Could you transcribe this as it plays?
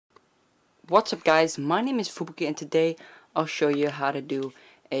What's up guys, my name is Fubuki and today I'll show you how to do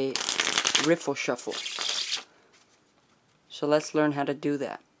a Riffle Shuffle. So let's learn how to do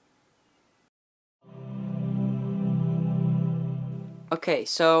that. Okay,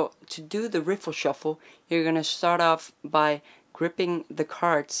 so to do the Riffle Shuffle, you're gonna start off by gripping the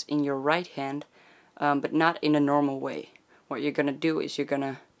cards in your right hand, but not in a normal way. What you're gonna do is you're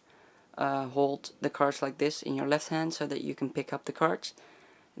gonna hold the cards like this in your left hand so that you can pick up the cards.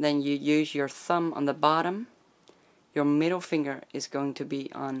 Then you use your thumb on the bottom, your middle finger is going to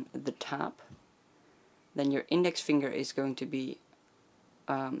be on the top, then your index finger is going to be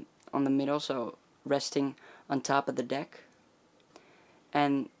on the middle, so resting on top of the deck,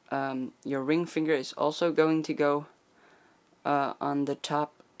 and your ring finger is also going to go on the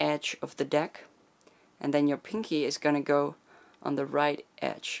top edge of the deck, and then your pinky is going to go on the right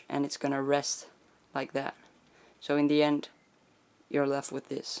edge and it's going to rest like that. So in the end you're left with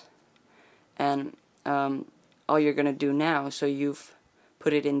this, and all you're gonna do now, so you've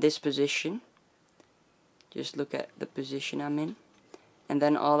put it in this position, just look at the position I'm in, and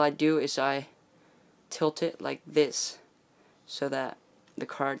then all I do is I tilt it like this so that the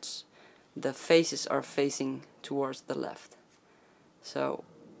cards, the faces are facing towards the left. So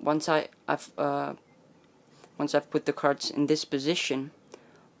once I've put the cards in this position,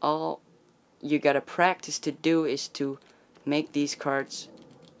 all you gotta practice to do is to make these cards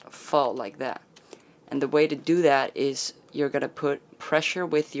fall like that. And the way to do that is you're gonna put pressure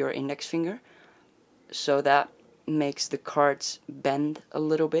with your index finger, so that makes the cards bend a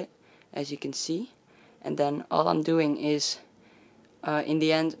little bit, as you can see. And then all I'm doing is in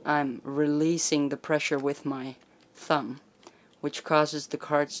the end I'm releasing the pressure with my thumb, which causes the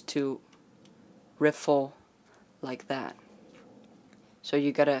cards to riffle like that. So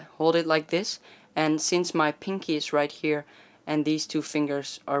you gotta hold it like this, and since my pinky is right here and these two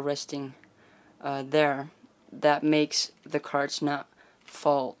fingers are resting there, that makes the cards not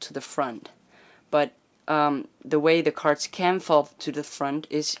fall to the front. But the way the cards can fall to the front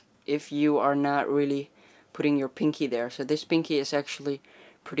is if you are not really putting your pinky there. So this pinky is actually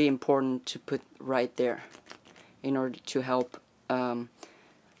pretty important to put right there in order to help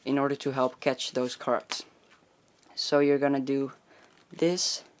catch those cards. So you're gonna do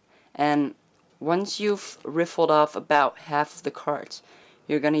this, and once you've riffled off about half of the cards,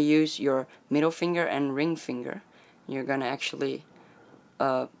 you're gonna use your middle finger and ring finger. You're gonna actually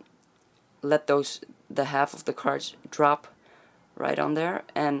let the half of the cards drop right on there,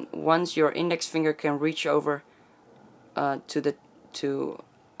 and once your index finger can reach over on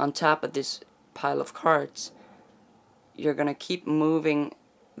top of this pile of cards, you're gonna keep moving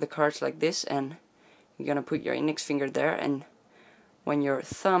the cards like this, and you're gonna put your index finger there, and when your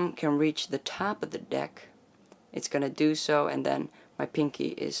thumb can reach the top of the deck, it's gonna do so, and then my pinky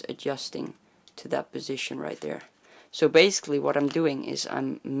is adjusting to that position right there. So basically what I'm doing is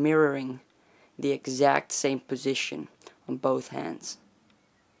I'm mirroring the exact same position on both hands,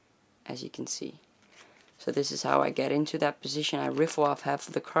 as you can see. So this is how I get into that position. I riffle off half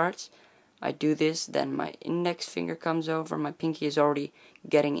of the cards, I do this, then my index finger comes over, my pinky is already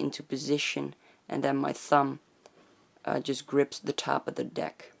getting into position, and then my thumb just grips the top of the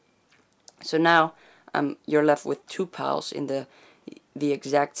deck. So now you're left with two piles in the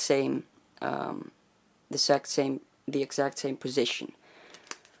exact same position.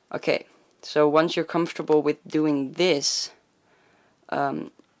 Okay, so once you're comfortable with doing this,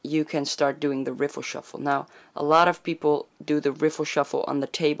 you can start doing the Riffle Shuffle. Now, a lot of people do the Riffle Shuffle on the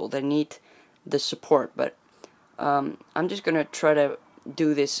table. They need the support, but I'm just gonna try to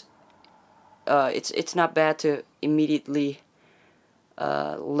do this. It's not bad to immediately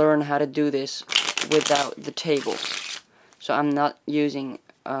learn how to do this without the table. So I'm not using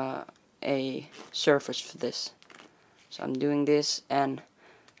a surface for this. So I'm doing this, and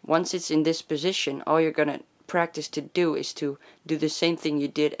once it's in this position, all you're gonna practice to do is to do the same thing you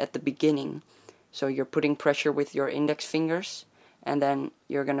did at the beginning. So you're putting pressure with your index fingers, and then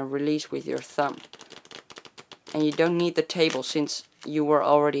you're gonna release with your thumb. And you don't need the table since you were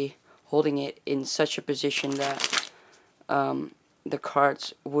already holding it in such a position that the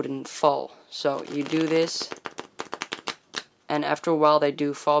cards wouldn't fall. So you do this, and after a while they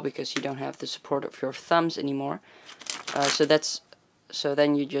do fall because you don't have the support of your thumbs anymore. So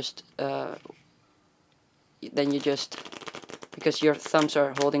then you just because your thumbs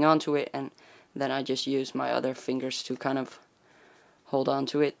are holding on to it, and then I just use my other fingers to kind of hold on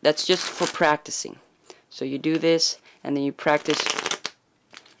to it. That's just for practicing. So you do this, and then you practice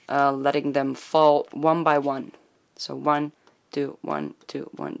letting them fall one by one. So 1, 2, 1, 2,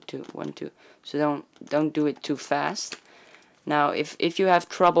 1, 2, 1, 2. So don't do it too fast. Now, if you have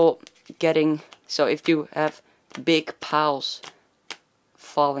trouble getting, so if you have big piles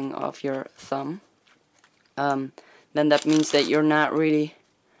falling off your thumb, then that means that you're not really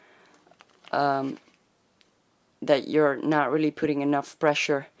putting enough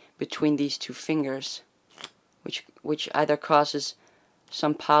pressure between these two fingers, which either causes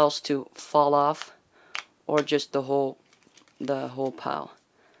some piles to fall off or just the whole pile.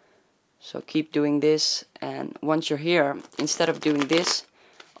 So keep doing this, and once you're here, instead of doing this,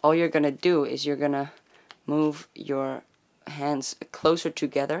 all you're gonna do is you're gonna move your hands closer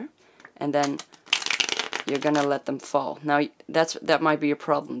together, and then you're gonna let them fall. Now that might be a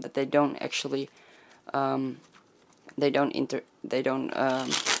problem, that they don't actually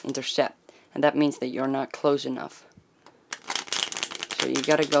intercept, and that means that you're not close enough. So you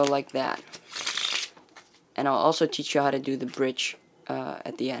gotta go like that. And I'll also teach you how to do the bridge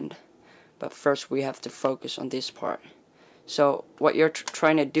at the end. But first we have to focus on this part. So what you're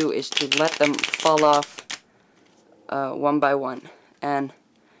trying to do is to let them fall off one by one. And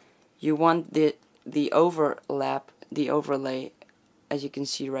you want the overlay, as you can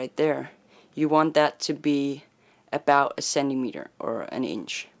see right there, you want that to be about 1 centimeter or 1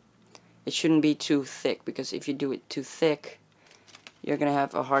 inch. It shouldn't be too thick, because if you do it too thick, you're gonna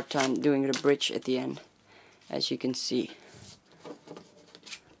have a hard time doing the bridge at the end, as you can see.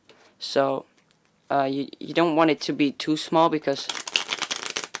 So you don't want it to be too small, because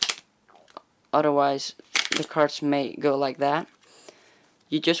otherwise the cards may go like that.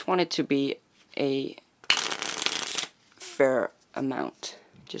 You just want it to be a fair amount,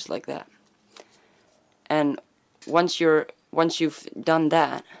 just like that. And once you've done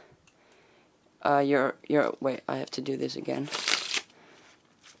that, wait, I have to do this again.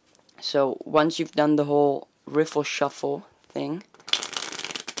 So once you've done the whole Riffle Shuffle thing,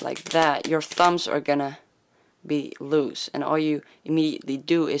 like that, your thumbs are gonna be loose, and all you immediately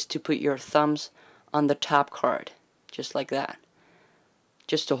do is to put your thumbs on the top card, just like that,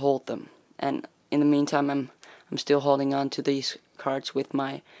 just to hold them. And in the meantime, I'm still holding on to these cards with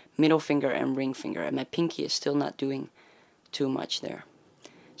my middle finger and ring finger, and my pinky is still not doing too much there.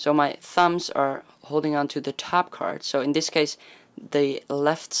 So my thumbs are holding on to the top card. So in this case, the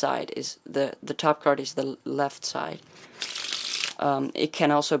left side is the top card is the left side. It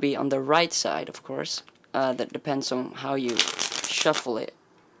can also be on the right side, of course. That depends on how you shuffle it.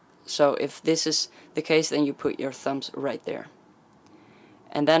 So if this is the case, then you put your thumbs right there.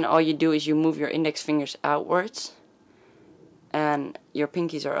 And then all you do is you move your index fingers outwards, and your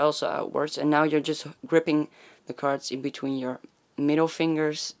pinkies are also outwards, and now you're just gripping the cards in between your middle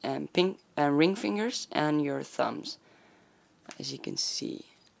fingers and ring fingers and your thumbs, as you can see.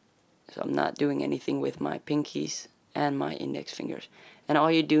 So I'm not doing anything with my pinkies and my index fingers. And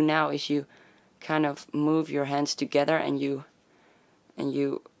all you do now is you kind of move your hands together, and you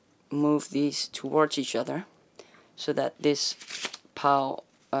move these towards each other, so that this pile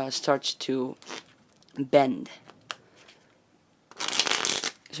starts to bend.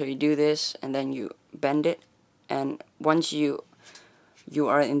 So you do this, and then you bend it, and once you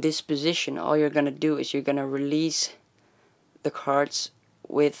are in this position, all you're gonna do is you're gonna release the cards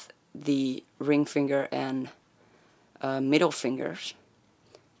with the ring finger and middle fingers.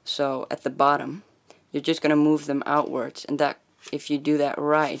 So at the bottom, you're just gonna move them outwards, and that, if you do that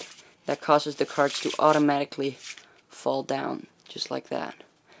right, that causes the cards to automatically fall down, just like that.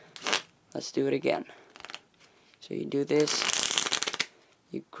 Let's do it again. So you do this,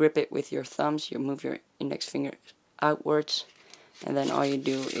 you grip it with your thumbs, you move your index finger outwards, and then all you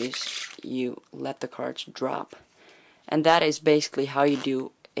do is you let the cards drop. And that is basically how you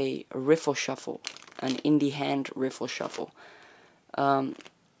do a riffle shuffle, an indie hand riffle shuffle.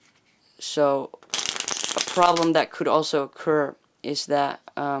 So a problem that could also occur is that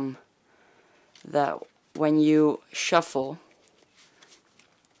that when you shuffle,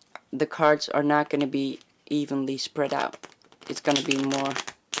 the cards are not going to be evenly spread out. It's going to be more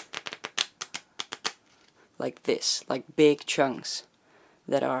like this, like big chunks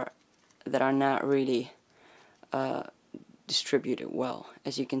that are not really distributed well,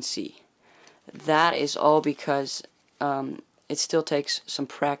 as you can see. That is all because it still takes some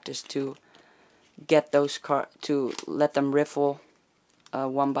practice to get those cards, to let them riffle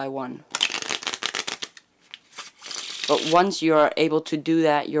one by one. But once you are able to do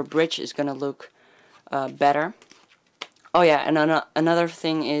that, your bridge is going to look better. Oh yeah, and another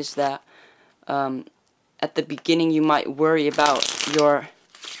thing is that at the beginning you might worry about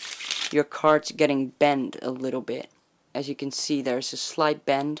your cards getting bent a little bit. As you can see, there's a slight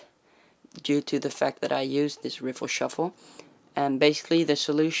bend due to the fact that I used this Riffle Shuffle. And basically the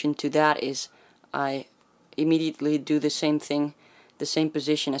solution to that is I immediately do the same thing the same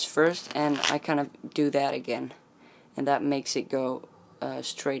position as first, and I kind of do that again, and that makes it go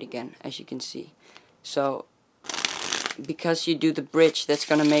straight again, as you can see. So because you do the bridge, that's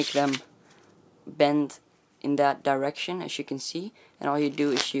gonna make them bend in that direction, as you can see. And all you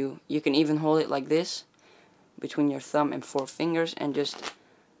do is you can even hold it like this between your thumb and 4 fingers and just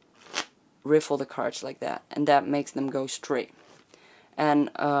riffle the cards like that, and that makes them go straight. And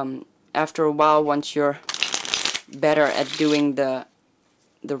after a while, once you're better at doing the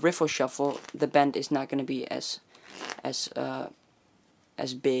riffle shuffle, the bend is not going to be as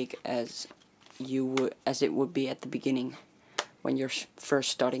big as it would be at the beginning when you're first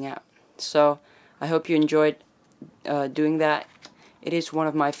starting out. So I hope you enjoyed doing that. It is one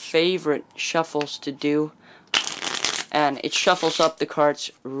of my favorite shuffles to do, and it shuffles up the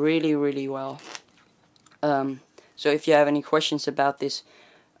cards really, really well. So if you have any questions about this,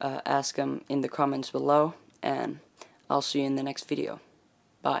 ask them in the comments below, and I'll see you in the next video.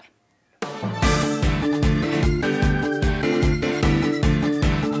 Bye.